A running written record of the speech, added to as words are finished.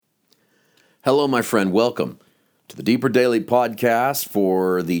Hello, my friend. Welcome to the Deeper Daily Podcast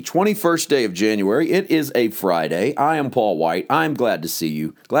for the 21st day of January. It is a Friday. I am Paul White. I'm glad to see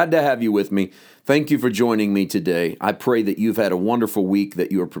you. Glad to have you with me. Thank you for joining me today. I pray that you've had a wonderful week,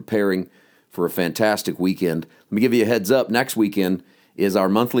 that you are preparing for a fantastic weekend. Let me give you a heads up. Next weekend is our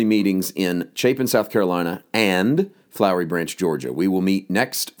monthly meetings in Chapin, South Carolina, and Flowery Branch, Georgia. We will meet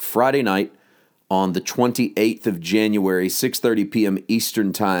next Friday night on the 28th of January, 6:30 p.m.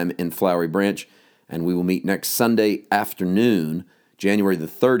 Eastern Time in Flowery Branch, and we will meet next Sunday afternoon, January the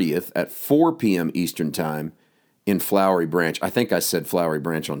 30th, at 4 p.m. Eastern Time in Flowery Branch. I think I said Flowery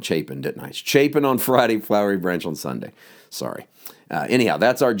Branch on Chapin, didn't I? It's Chapin on Friday, Flowery Branch on Sunday. Sorry. Anyhow,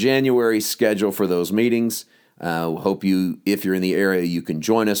 that's our January schedule for those meetings. Hope you, if you're in the area, you can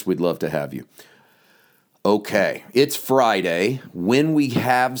join us. We'd love to have you. Okay, it's Friday. When we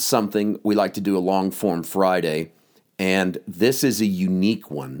have something, we like to do a long-form Friday, and this is a unique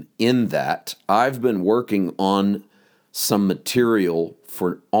one in that I've been working on some material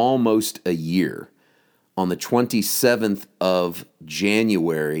for almost a year. On the 27th of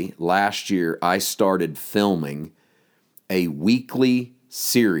January last year, I started filming a weekly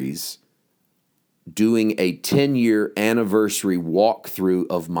series doing a 10-year anniversary walkthrough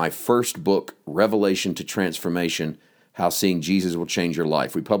of my first book, Revelation to Transformation, How Seeing Jesus Will Change Your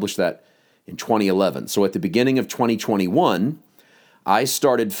Life. We published that in 2011. So at the beginning of 2021, I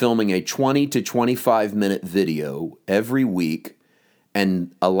started filming a 20 to 25-minute video every week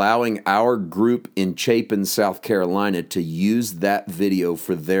and allowing our group in Chapin, South Carolina, to use that video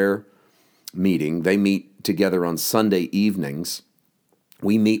for their meeting. They meet together on Sunday evenings.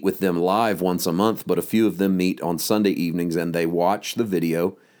 We meet with them live once a month, but a few of them meet on Sunday evenings, and they watch the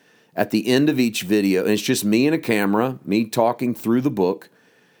video. At the end of each video, and it's just me and a camera, me talking through the book.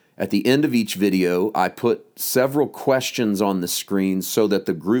 At the end of each video, I put several questions on the screen so that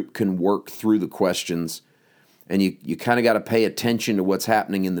the group can work through the questions. And you kind of got to pay attention to what's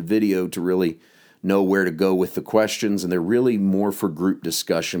happening in the video to really know where to go with the questions. And they're really more for group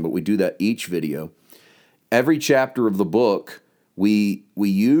discussion, but we do that each video. Every chapter of the book, we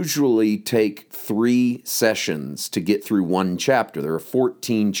usually take 3 sessions to get through one chapter. There are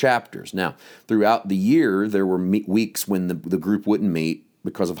 14 chapters. Now, throughout the year, there were weeks when the group wouldn't meet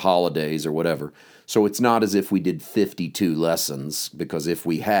because of holidays or whatever. So it's not as if we did 52 lessons, because if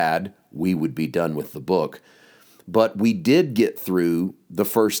we had, we would be done with the book. But we did get through the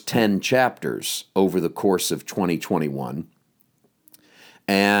first 10 chapters over the course of 2021.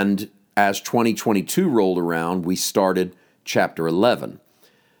 And as 2022 rolled around, we started Chapter 11.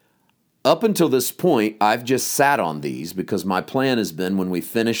 Up until this point, I've just sat on these because my plan has been, when we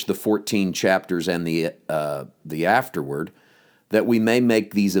finish the 14 chapters and the afterward, that we may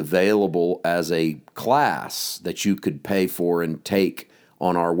make these available as a class that you could pay for and take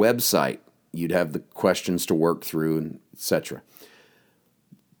on our website. You'd have the questions to work through, and etc.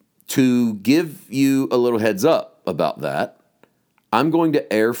 To give you a little heads up about that, I'm going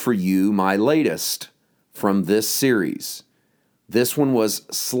to air for you my latest from this series. This one was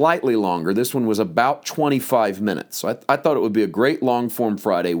slightly longer. This one was about 25 minutes. So I thought it would be a great long-form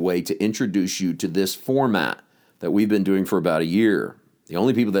Friday way to introduce you to this format that we've been doing for about a year. The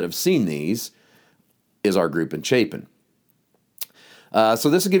only people that have seen these is our group in Chapin. So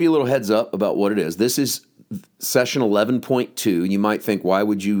this will give you a little heads up about what it is. This is session 11.2. You might think, why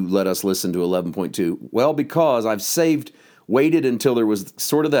would you let us listen to 11.2? Well, because I've waited until there was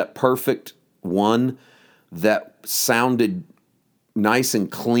sort of that perfect one that sounded nice and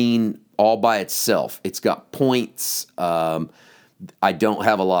clean all by itself. It's got points. I don't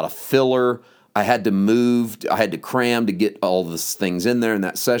have a lot of filler. I had to cram to get all these things in there in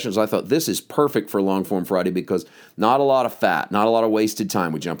that session. So I thought this is perfect for Long Form Friday because not a lot of fat, not a lot of wasted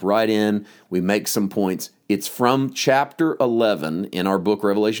time. We jump right in. We make some points. It's from chapter 11 in our book,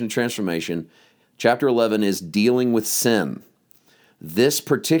 Revelation and Transformation. Chapter 11 is dealing with sin. This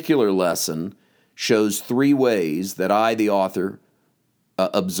particular lesson shows 3 ways that I, the author,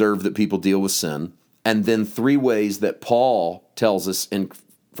 observe that people deal with sin, and then 3 ways that Paul tells us in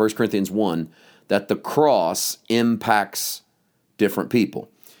 1 Corinthians 1 that the cross impacts different people.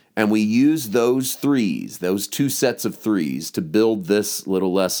 And we use those 2 sets of 3s to build this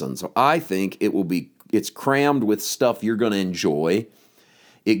little lesson. So I think it's crammed with stuff you're going to enjoy.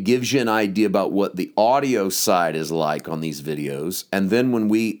 It gives you an idea about what the audio side is like on these videos. And then when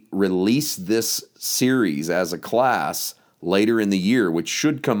we release this series as a class later in the year, which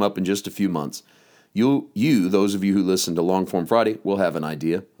should come up in just a few months, those of you who listen to Long Form Friday, will have an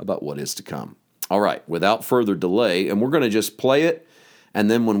idea about what is to come. All right, without further delay, and we're going to just play it, and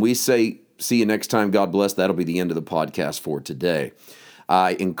then when we say, see you next time, God bless, that'll be the end of the podcast for today.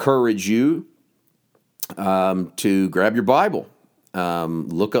 I encourage you to grab your Bible,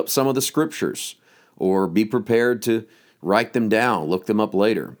 look up some of the scriptures, or be prepared to write them down, look them up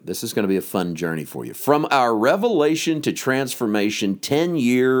later. This is going to be a fun journey for you. From our Revelation to Transformation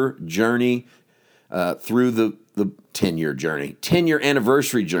 10-year journey through the 10-year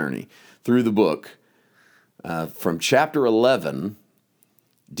anniversary journey through the book, from chapter 11,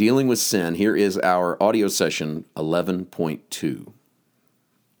 Dealing with Sin, here is our audio session 11.2.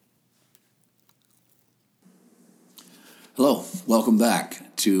 Hello, welcome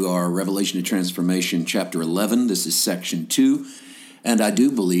back to our Revelation to Transformation, chapter 11. This is section 2, and I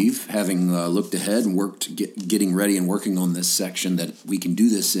do believe, having looked ahead and getting ready and working on this section, that we can do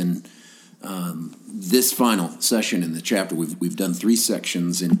this in this final session in the chapter. We've done 3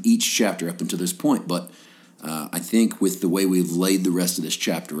 sections in each chapter up until this point, but I think with the way we've laid the rest of this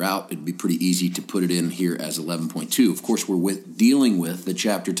chapter out, it'd be pretty easy to put it in here as 11.2. Of course, we're dealing with the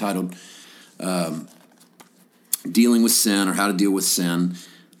chapter titled Dealing with Sin, or How to Deal with Sin.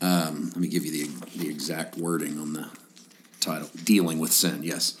 Let me give you the exact wording on the title. Dealing with Sin,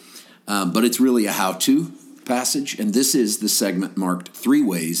 yes. But it's really a how-to passage, and this is the segment marked 3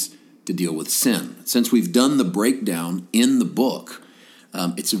 ways to deal with sin. Since we've done the breakdown in the book,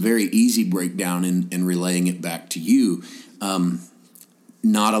 it's a very easy breakdown in relaying it back to you.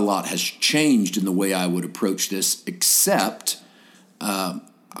 Not a lot has changed in the way I would approach this, except I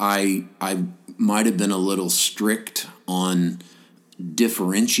might have been a little strict on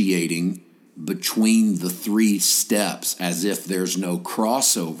differentiating between the 3 steps as if there's no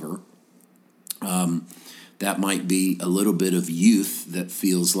crossover. That might be a little bit of youth that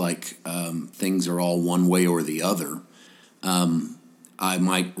feels like things are all one way or the other. I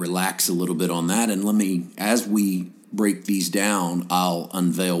might relax a little bit on that, and as we break these down, I'll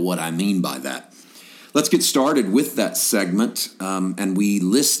unveil what I mean by that. Let's get started with that segment, and we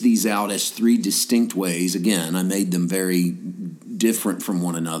list these out as 3 distinct ways. Again, I made them very different from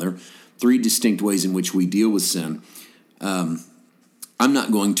one another. 3 distinct ways in which we deal with sin. I'm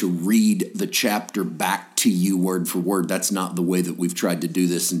not going to read the chapter back to you word for word. That's not the way that we've tried to do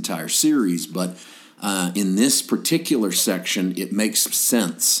this entire series, but in this particular section, it makes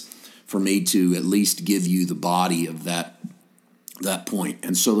sense for me to at least give you the body of that point.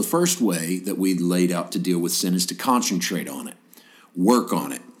 And so the first way that we laid out to deal with sin is to concentrate on it, work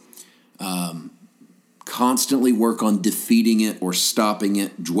on it, constantly work on defeating it or stopping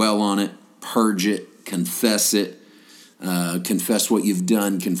it, dwell on it, purge it, confess it, confess what you've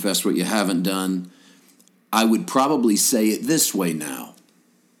done, confess what you haven't done. I would probably say it this way now: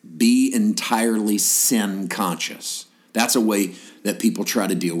 be entirely sin conscious. That's a way that people try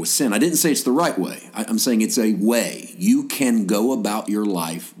to deal with sin. I didn't say it's the right way. I'm saying it's a way. You can go about your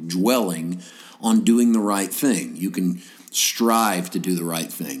life dwelling on doing the right thing. You can strive to do the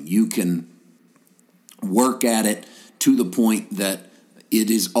right thing. You can work at it to the point that it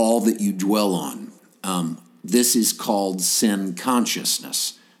is all that you dwell on. This is called sin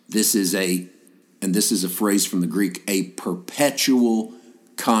consciousness. This is a phrase from the Greek, a perpetual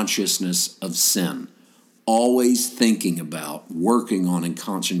consciousness of sin. Always thinking about, working on, and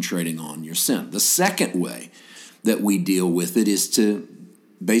concentrating on your sin. The second way that we deal with it is to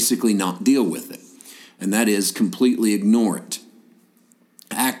basically not deal with it, and that is completely ignore it.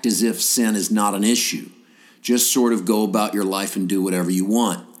 Act as if sin is not an issue. Just sort of go about your life and do whatever you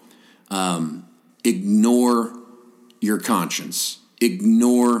want. Ignore your conscience.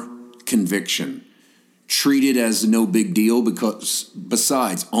 Ignore conviction. Treat it as no big deal, because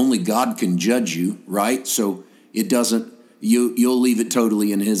besides, only God can judge you, right? So it doesn't, you'll leave it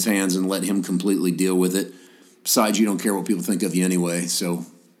totally in his hands and let him completely deal with it. Besides, you don't care what people think of you anyway, so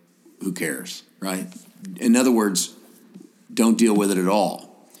who cares, right? In other words, don't deal with it at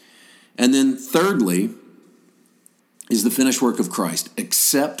all. And then thirdly is the finished work of Christ.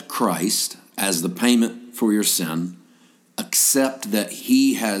 Accept Christ as the payment for your sin. Accept that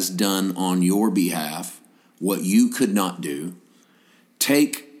he has done on your behalf what you could not do.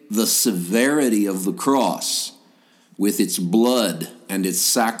 Take the severity of the cross with its blood and its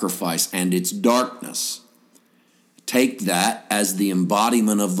sacrifice and its darkness. Take that as the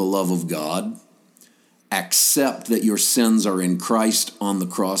embodiment of the love of God. Accept that your sins are in Christ on the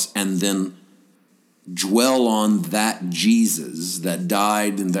cross, and then dwell on that Jesus that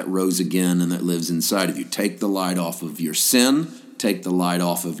died and that rose again and that lives inside of you. Take the light off of your sin. Take the light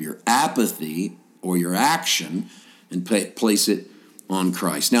off of your apathy or your action and place it on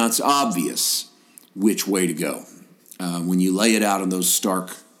Christ. Now, it's obvious which way to go when you lay it out in those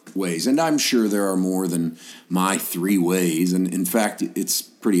stark ways. And I'm sure there are more than my 3 ways. And in fact, it's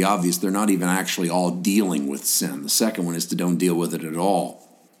pretty obvious they're not even actually all dealing with sin. The second one is to don't deal with it at all.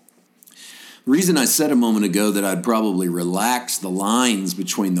 The reason I said a moment ago that I'd probably relax the lines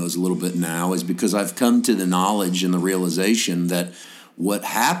between those a little bit now is because I've come to the knowledge and the realization that what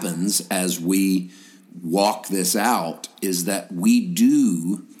happens as we walk this out is that we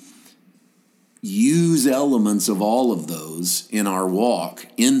do use elements of all of those in our walk.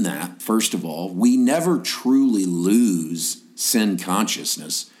 In that, first of all, we never truly lose sin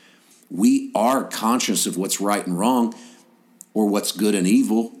consciousness. We are conscious of what's right and wrong, or what's good and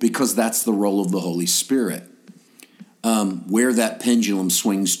evil, because that's the role of the Holy Spirit. Where that pendulum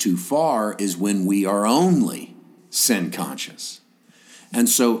swings too far is when we are only sin conscious. And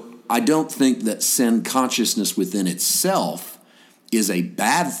so I don't think that sin consciousness within itself is a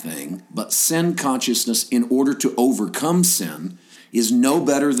bad thing, but sin consciousness in order to overcome sin is no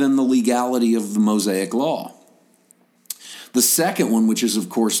better than the legality of the Mosaic law. The second one, which is, of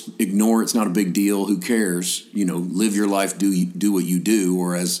course, ignore, it's not a big deal, who cares? Live your life, do what you do,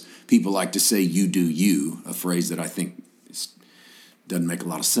 or as people like to say, you do you, a phrase that I think doesn't make a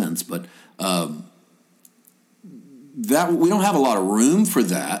lot of sense, but that we don't have a lot of room for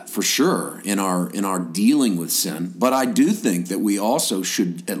that, for sure, in our dealing with sin. But I do think that we also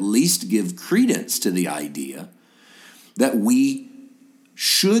should at least give credence to the idea that we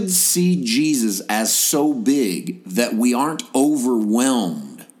should see Jesus as so big that we aren't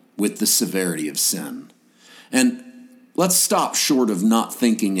overwhelmed with the severity of sin. And let's stop short of not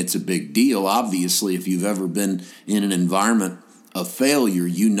thinking it's a big deal. Obviously, if you've ever been in an environment of failure,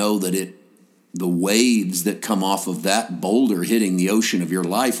 you know that the waves that come off of that boulder hitting the ocean of your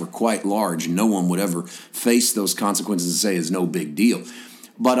life are quite large. No one would ever face those consequences and say it's no big deal.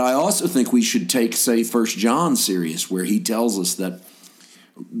 But I also think we should take, say, 1 John serious, where he tells us that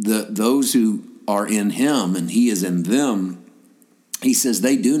those who are in him and he is in them, he says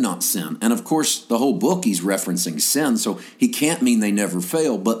they do not sin. And of course, the whole book he's referencing sin, so he can't mean they never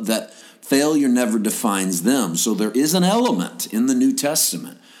fail, but that failure never defines them. So there is an element in the New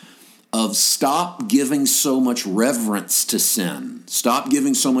Testament of stop giving so much reverence to sin. Stop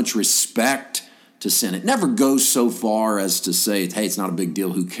giving so much respect to sin. It never goes so far as to say, hey, it's not a big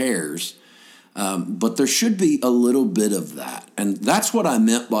deal, who cares? But there should be a little bit of that. And that's what I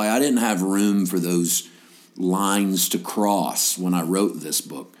meant by I didn't have room for those lines to cross when I wrote this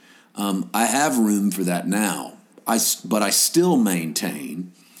book. I have room for that now. But I still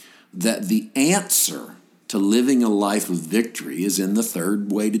maintain that the answer to living a life of victory is in the third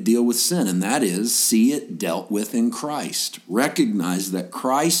way to deal with sin, and that is see it dealt with in Christ. Recognize that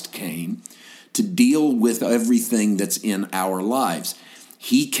Christ came to deal with everything that's in our lives.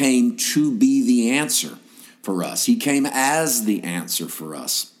 He came to be the answer for us. He came as the answer for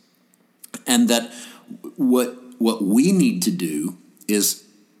us. And that what we need to do is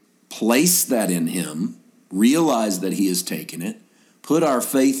place that in him, realize that he has taken it, put our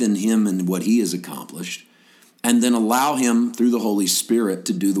faith in him and what he has accomplished, and then allow him through the Holy Spirit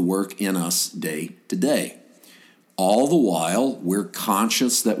to do the work in us day to day. All the while, we're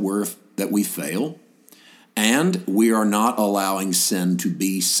conscious that we fail, and we are not allowing sin to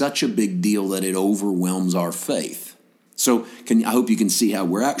be such a big deal that it overwhelms our faith. So I hope you can see how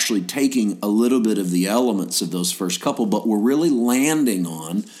we're actually taking a little bit of the elements of those first couple, but we're really landing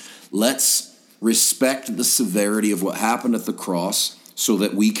on let's respect the severity of what happened at the cross so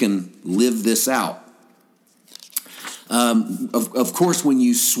that we can live this out. Of course, when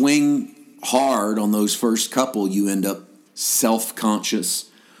you swing hard on those first couple, you end up self-conscious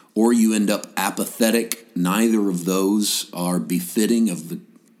or you end up apathetic. Neither of those are befitting of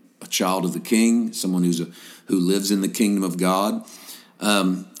a child of the King, someone who lives in the kingdom of God.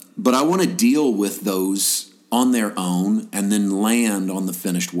 But I want to deal with those on their own and then land on the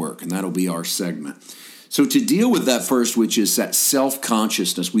finished work, and that'll be our segment. So to deal with that first, which is that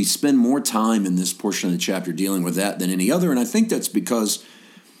self-consciousness, we spend more time in this portion of the chapter dealing with that than any other, and I think that's because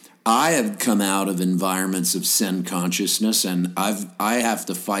I have come out of environments of sin consciousness, and I have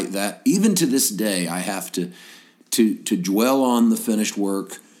to fight that. Even to this day, I have to dwell on the finished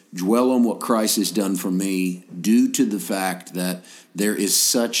work, dwell on what Christ has done for me, due to the fact that there is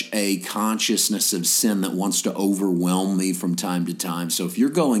such a consciousness of sin that wants to overwhelm me from time to time. So if you're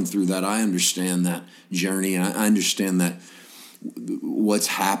going through that, I understand that journey, and I understand that what's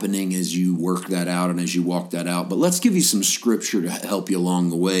happening as you work that out and as you walk that out. But let's give you some scripture to help you along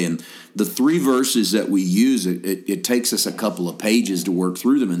the way. And the three verses that we use, it takes us a couple of pages to work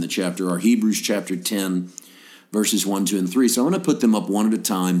through them in the chapter, are Hebrews chapter 10, verses 1, 2, and 3. So I'm going to put them up one at a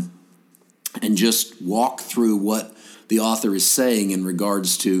time and just walk through what the author is saying in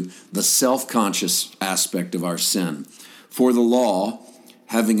regards to the self-conscious aspect of our sin. For the law,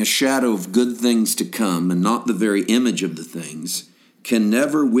 having a shadow of good things to come and not the very image of the things, can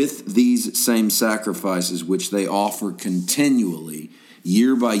never, with these same sacrifices which they offer continually,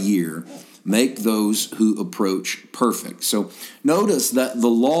 year by year, make those who approach perfect. So notice that the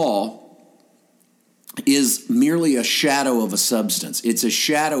law is merely a shadow of a substance. It's a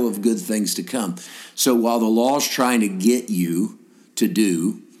shadow of good things to come. So while the law is trying to get you to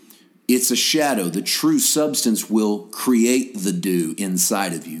do, it's a shadow. The true substance will create the do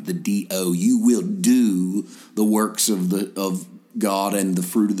inside of you, the D-O. You will do the works of God and the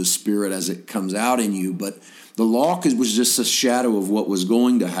fruit of the Spirit as it comes out in you. But the law was just a shadow of what was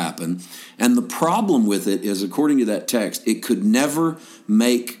going to happen. And the problem with it is, according to that text, it could never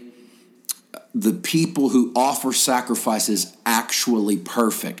make the people who offer sacrifices actually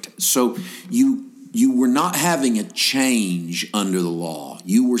perfect. So you were not having a change under the law.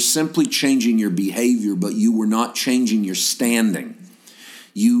 You were simply changing your behavior, but you were not changing your standing.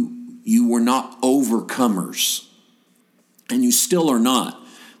 You were not overcomers. And you still are not.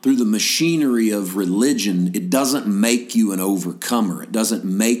 Through the machinery of religion, it doesn't make you an overcomer. It doesn't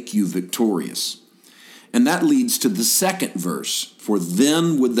make you victorious. And that leads to the second verse. For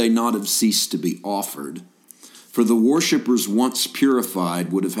then would they not have ceased to be offered, for the worshippers once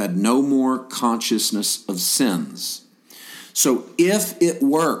purified would have had no more consciousness of sins. So if it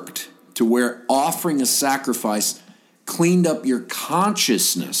worked to where offering a sacrifice cleaned up your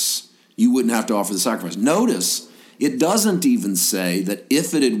consciousness, you wouldn't have to offer the sacrifice. Notice, it doesn't even say that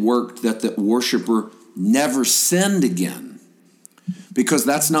if it had worked that the worshiper never sinned again, because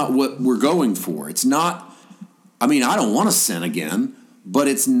that's not what we're going for. It's not, I don't want to sin again, but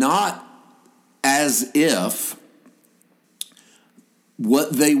it's not as if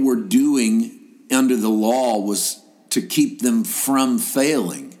what they were doing under the law was to keep them from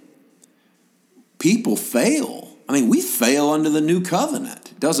failing. People fail. We fail under the new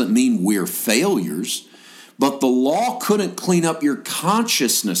covenant. It doesn't mean we're failures. But the law couldn't clean up your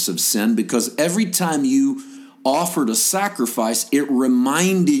consciousness of sin, because every time you offered a sacrifice, it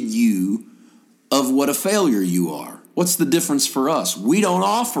reminded you of what a failure you are. What's the difference for us? We don't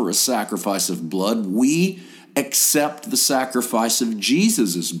offer a sacrifice of blood. We accept the sacrifice of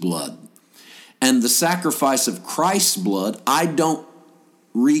Jesus' blood. And the sacrifice of Christ's blood, I don't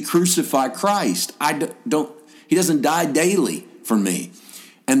re-crucify Christ. He doesn't die daily for me.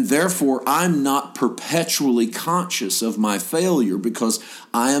 And therefore, I'm not perpetually conscious of my failure, because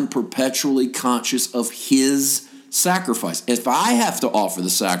I am perpetually conscious of his sacrifice. If I have to offer the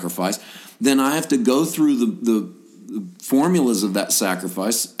sacrifice, then I have to go through the formulas of that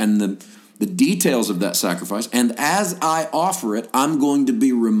sacrifice and the details of that sacrifice. And as I offer it, I'm going to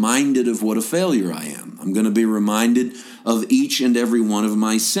be reminded of what a failure I am. I'm going to be reminded of each and every one of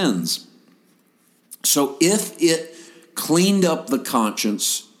my sins. So if it cleaned up the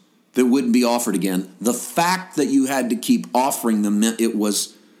conscience that wouldn't be offered again, the fact that you had to keep offering them meant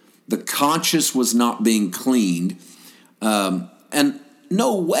the conscience was not being cleaned. And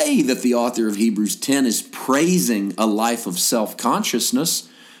no way that the author of Hebrews 10 is praising a life of self-consciousness,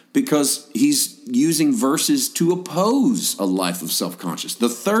 because he's using verses to oppose a life of self-consciousness. The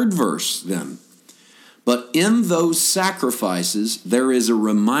third verse then, but in those sacrifices there is a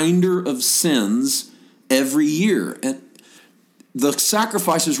reminder of sins every year. And the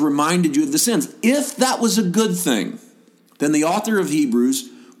sacrifices reminded you of the sins. If that was a good thing, then the author of Hebrews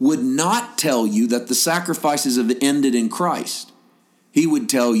would not tell you that the sacrifices have ended in Christ. He would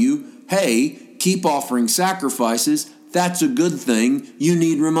tell you, hey, keep offering sacrifices. That's a good thing. You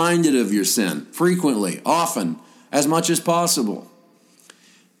need reminded of your sin frequently, often, as much as possible.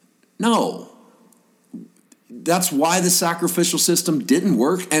 No. That's why the sacrificial system didn't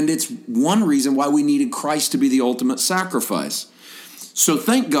work, and it's one reason why we needed Christ to be the ultimate sacrifice. So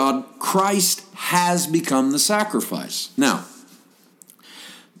thank God, Christ has become the sacrifice. Now,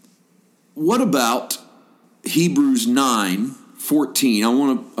 what about Hebrews 9:14?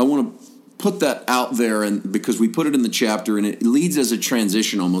 I want to put that out there, and because we put it in the chapter, and it leads as a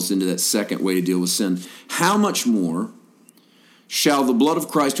transition almost into that second way to deal with sin. How much more shall the blood of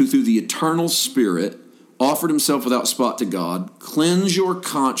Christ, who through the eternal Spirit offered himself without spot to God, cleanse your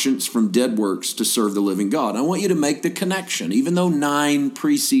conscience from dead works to serve the living God? I want you to make the connection, even though 9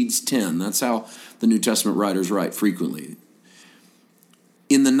 precedes 10. That's how the New Testament writers write frequently.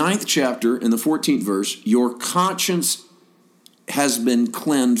 In the 9th chapter, in the 14th verse, your conscience has been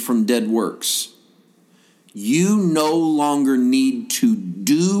cleansed from dead works. You no longer need to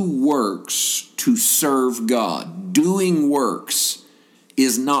do works to serve God. Doing works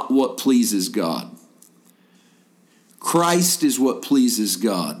is not what pleases God. Christ is what pleases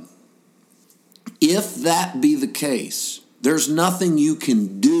God. If that be the case, there's nothing you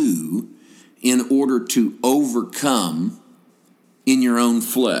can do in order to overcome in your own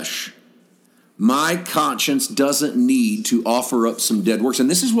flesh. My conscience doesn't need to offer up some dead works. And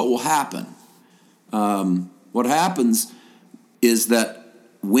this is what will happen. What happens is that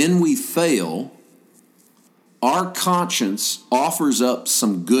when we fail, our conscience offers up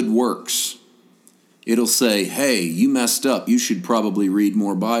some good works. It'll say, hey, you messed up. You should probably read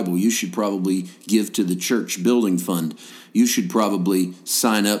more Bible. You should probably give to the church building fund. You should probably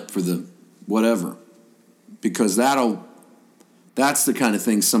sign up for the whatever. Because that's the kind of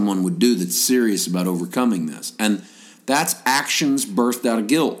thing someone would do that's serious about overcoming this. And that's actions birthed out of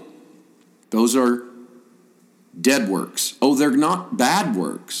guilt. Those are dead works. Oh, they're not bad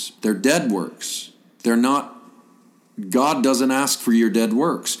works. They're dead works. They're not, God doesn't ask for your dead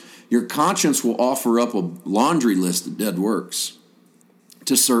works. Your conscience will offer up a laundry list of dead works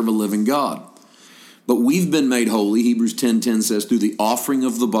to serve a living God. But we've been made holy, Hebrews 10:10 says, through the offering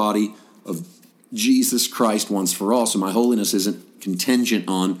of the body of Jesus Christ once for all. So my holiness isn't contingent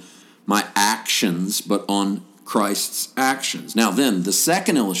on my actions, but on Christ's actions. Now then, the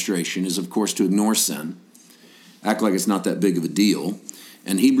second illustration is, of course, to ignore sin. Act like it's not that big of a deal.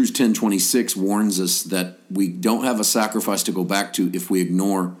 And Hebrews 10:26 warns us that we don't have a sacrifice to go back to if we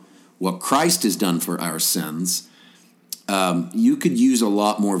ignore what Christ has done for our sins. You could use a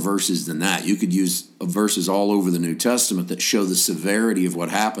lot more verses than that. You could use verses all over the New Testament that show the severity of what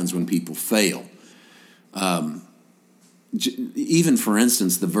happens when people fail. Even, for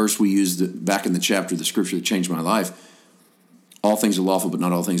instance, the verse we used back in the chapter of the scripture that changed my life, all things are lawful, but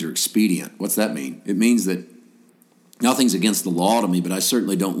not all things are expedient. What's that mean? It means that nothing's against the law to me, but I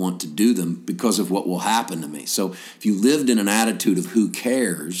certainly don't want to do them because of what will happen to me. So if you lived in an attitude of who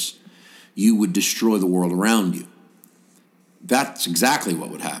cares, you would destroy the world around you. That's exactly what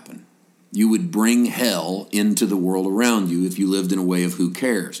would happen. You would bring hell into the world around you if you lived in a way of who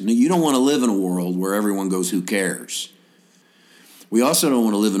cares. Now, you don't want to live in a world where everyone goes, who cares? We also don't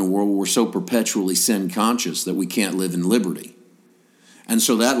want to live in a world where we're so perpetually sin conscious that we can't live in liberty. And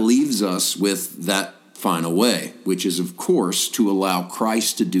so that leaves us with that final way, which is, of course, to allow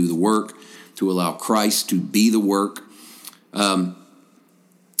Christ to do the work, to allow Christ to be the work.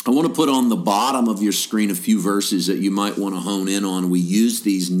 I want to put on the bottom of your screen a few verses that you might want to hone in on. We use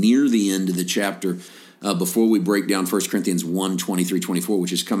these near the end of the chapter before we break down 1 Corinthians 1, 23, 24,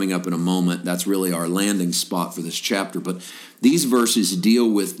 which is coming up in a moment. That's really our landing spot for this chapter. But these verses deal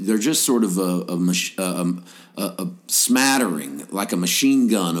with, they're just sort of a smattering, like a machine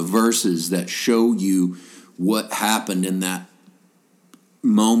gun of verses that show you what happened in that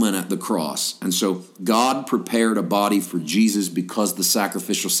moment at the cross. And so God prepared a body for Jesus because the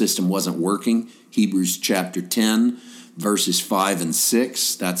sacrificial system wasn't working. Hebrews chapter 10, verses 5 and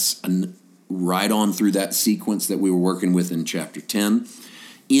 6. That's right on through that sequence that we were working with in chapter 10.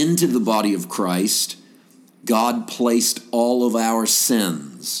 Into the body of Christ, God placed all of our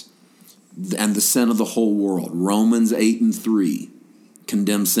sins and the sin of the whole world. Romans 8 and 3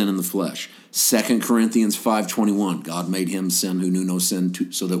 condemn sin in the flesh. 2 Corinthians 5:21, God made him sin who knew no sin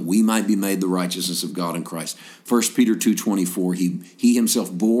so that we might be made the righteousness of God in Christ. 1 Peter 2:24, he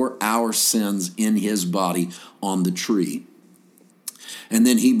himself bore our sins in his body on the tree. And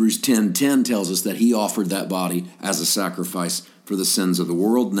then Hebrews 10:10 tells us that he offered that body as a sacrifice for the sins of the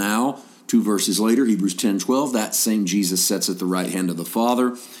world. Now, 2 verses later, Hebrews 10:12, that same Jesus sits at the right hand of the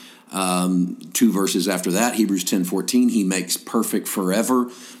Father. 2 verses after that, Hebrews 10:14, he makes perfect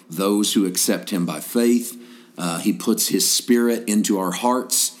forever those who accept him by faith. He puts his spirit into our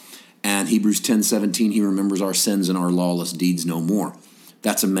hearts. And Hebrews 10:17, he remembers our sins and our lawless deeds no more.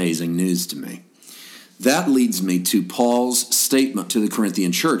 That's amazing news to me. That leads me to Paul's statement to the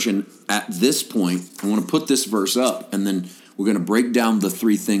Corinthian church. And at this point, I want to put this verse up, and then we're going to break down the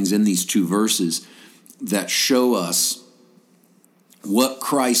three things in these 2 verses that show us what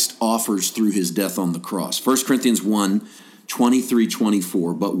Christ offers through his death on the cross. 1 Corinthians 1, 23,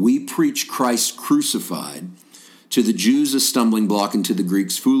 24. But we preach Christ crucified, to the Jews a stumbling block and to the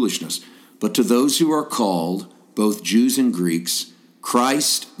Greeks foolishness. But to those who are called, both Jews and Greeks,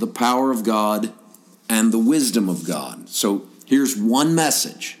 Christ, the power of God and the wisdom of God. So here's one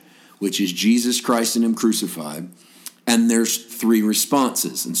message, which is Jesus Christ and him crucified. And there's 3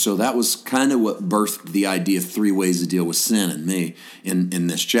 responses. And so that was kind of what birthed the idea of 3 ways to deal with sin in me in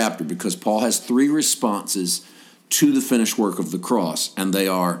this chapter, because Paul has 3 responses to the finished work of the cross. And they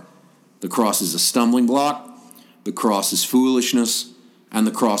are, the cross is a stumbling block, the cross is foolishness, and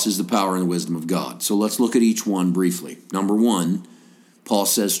the cross is the power and the wisdom of God. So let's look at each one briefly. Number 1, Paul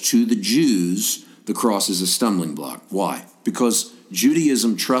says to the Jews, the cross is a stumbling block. Why? Because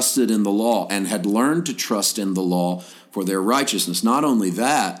Judaism trusted in the law and had learned to trust in the law for their righteousness. Not only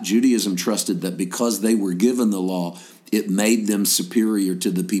that, Judaism trusted that because they were given the law, it made them superior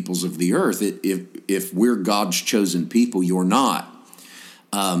to the peoples of the earth. If we're God's chosen people, you're not.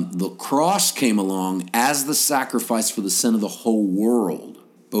 The cross came along as the sacrifice for the sin of the whole world,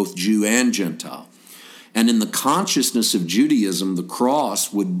 both Jew and Gentile. And in the consciousness of Judaism, the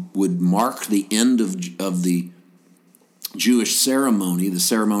cross would mark the end of the Jewish ceremony, the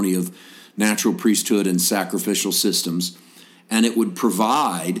ceremony of natural priesthood and sacrificial systems, and it would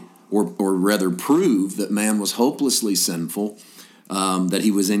provide, or rather prove, that man was hopelessly sinful, that he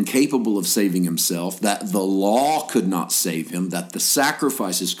was incapable of saving himself, that the law could not save him, that the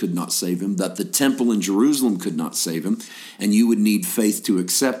sacrifices could not save him, that the temple in Jerusalem could not save him, and you would need faith to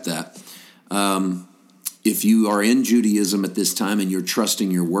accept that. If you are in Judaism at this time and you're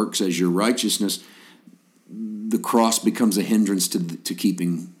trusting your works as your righteousness, the cross becomes a hindrance to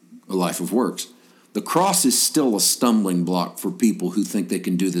keeping a life of works. The cross is still a stumbling block for people who think they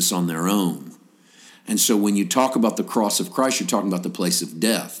can do this on their own. And so when you talk about the cross of Christ, you're talking about the place of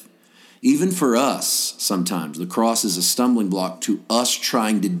death. Even for us, sometimes, the cross is a stumbling block to us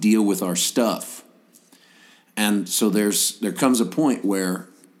trying to deal with our stuff. And so there comes a point where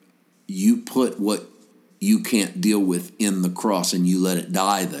you put what you can't deal with in the cross and you let it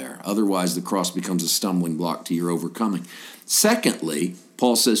die there. Otherwise, the cross becomes a stumbling block to your overcoming. Secondly,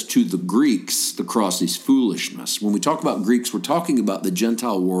 Paul says to the Greeks, the cross is foolishness. When we talk about Greeks, we're talking about the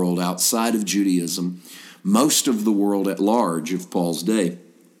Gentile world outside of Judaism, most of the world at large of Paul's day.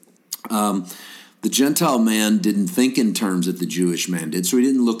 The Gentile man didn't think in terms that the Jewish man did, so he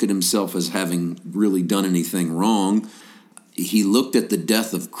didn't look at himself as having really done anything wrong. He looked at the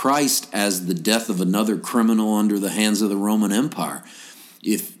death of Christ as the death of another criminal under the hands of the Roman Empire.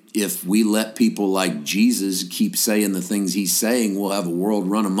 If we let people like Jesus keep saying the things he's saying, we'll have a world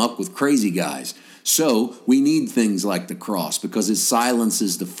run amok with crazy guys. So we need things like the cross because it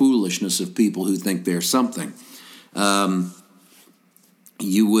silences the foolishness of people who think they're something.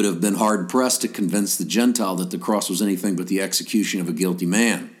 You would have been hard-pressed to convince the Gentile that the cross was anything but the execution of a guilty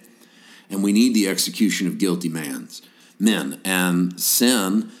man. And we need the execution of guilty men. And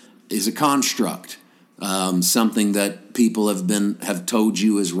sin is a construct. Something that people have told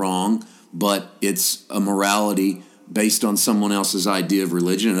you is wrong, but it's a morality based on someone else's idea of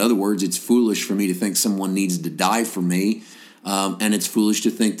religion. In other words, it's foolish for me to think someone needs to die for me, and it's foolish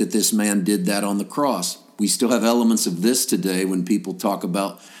to think that this man did that on the cross. We still have elements of this today when people talk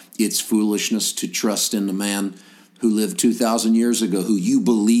about it's foolishness to trust in the man who lived 2,000 years ago, who you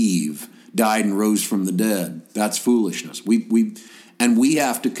believe died and rose from the dead. That's foolishness. We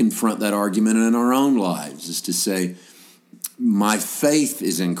have to confront that argument in our own lives, is to say, my faith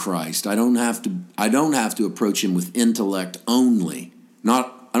is in Christ. I don't have to approach him with intellect only.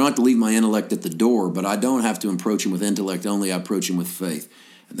 I don't have to leave my intellect at the door, but I don't have to approach him with intellect only. I approach him with faith.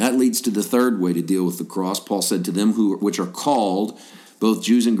 And that leads to the third way to deal with the cross. Paul said to them which are called, both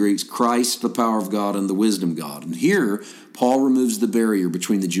Jews and Greeks, Christ, the power of God, and the wisdom of God. And here, Paul removes the barrier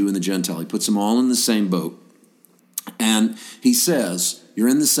between the Jew and the Gentile. He puts them all in the same boat. And he says, you're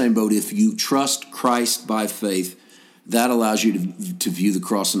in the same boat if you trust Christ by faith. That allows you to view the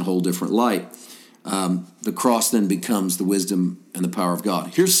cross in a whole different light. The cross then becomes the wisdom and the power of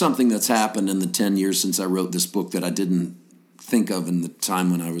God. Here's something that's happened in the 10 years since I wrote this book that I didn't think of in the time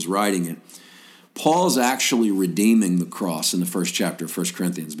when I was writing it. Paul's actually redeeming the cross in the first chapter of 1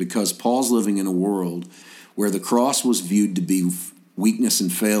 Corinthians because Paul's living in a world where the cross was viewed to be weakness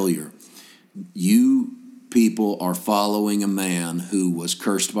and failure. You people are following a man who was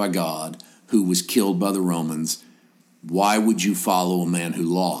cursed by God, who was killed by the Romans. Why would you follow a man who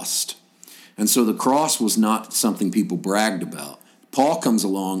lost? And so the cross was not something people bragged about. Paul comes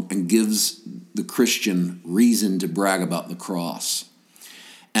along and gives the Christian reason to brag about the cross.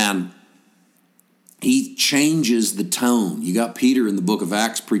 And he changes the tone. You got Peter in the book of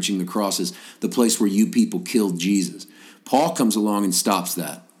Acts preaching the cross as the place where you people killed Jesus. Paul comes along and stops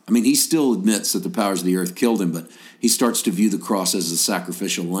that. I mean, he still admits that the powers of the earth killed him, but he starts to view the cross as a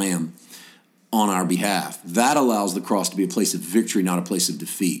sacrificial lamb on our behalf. That allows the cross to be a place of victory, not a place of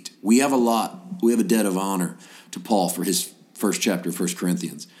defeat. We have a debt of honor to Paul for his first chapter of 1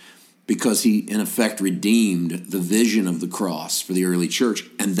 Corinthians because he, in effect, redeemed the vision of the cross for the early church,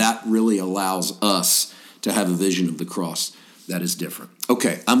 and that really allows us to have a vision of the cross that is different.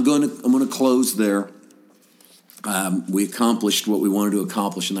 Okay, I'm going to close there. We accomplished what we wanted to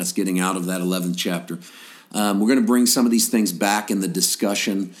accomplish, and that's getting out of that 11th chapter. We're going to bring some of these things back in the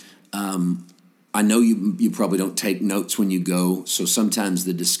discussion. I know you probably don't take notes when you go, so sometimes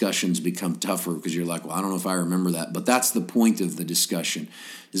the discussions become tougher because you're like, well, I don't know if I remember that. But that's the point of the discussion,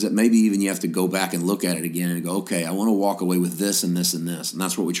 is that maybe even you have to go back and look at it again and go, okay, I want to walk away with this and this and this. And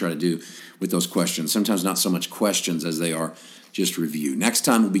that's what we try to do with those questions. Sometimes not so much questions as they are just review. Next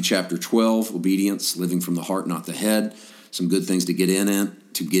time will be chapter 12, obedience, living from the heart, not the head. Some good things to get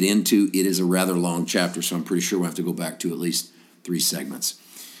into. It is a rather long chapter, so I'm pretty sure we'll have to go back to at least 3 segments.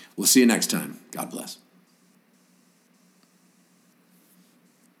 We'll see you next time. God bless.